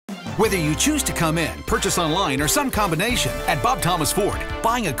Whether you choose to come in, purchase online, or some combination, at Bob Thomas Ford,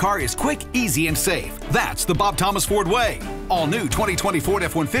 buying a car is quick, easy, and safe. That's the Bob Thomas Ford way. All new 2020 Ford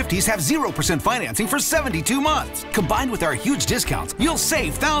F-150s have 0% financing for 72 months. Combined with our huge discounts, you'll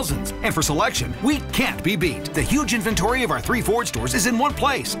save thousands. And for selection, we can't be beat. The huge inventory of our 3 Ford stores is in one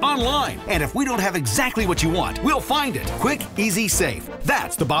place, online. And if we don't have exactly what you want, we'll find it. Quick, easy, safe.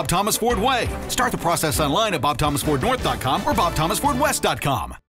 That's the Bob Thomas Ford way. Start the process online at bobthomasfordnorth.com or bobthomasfordwest.com.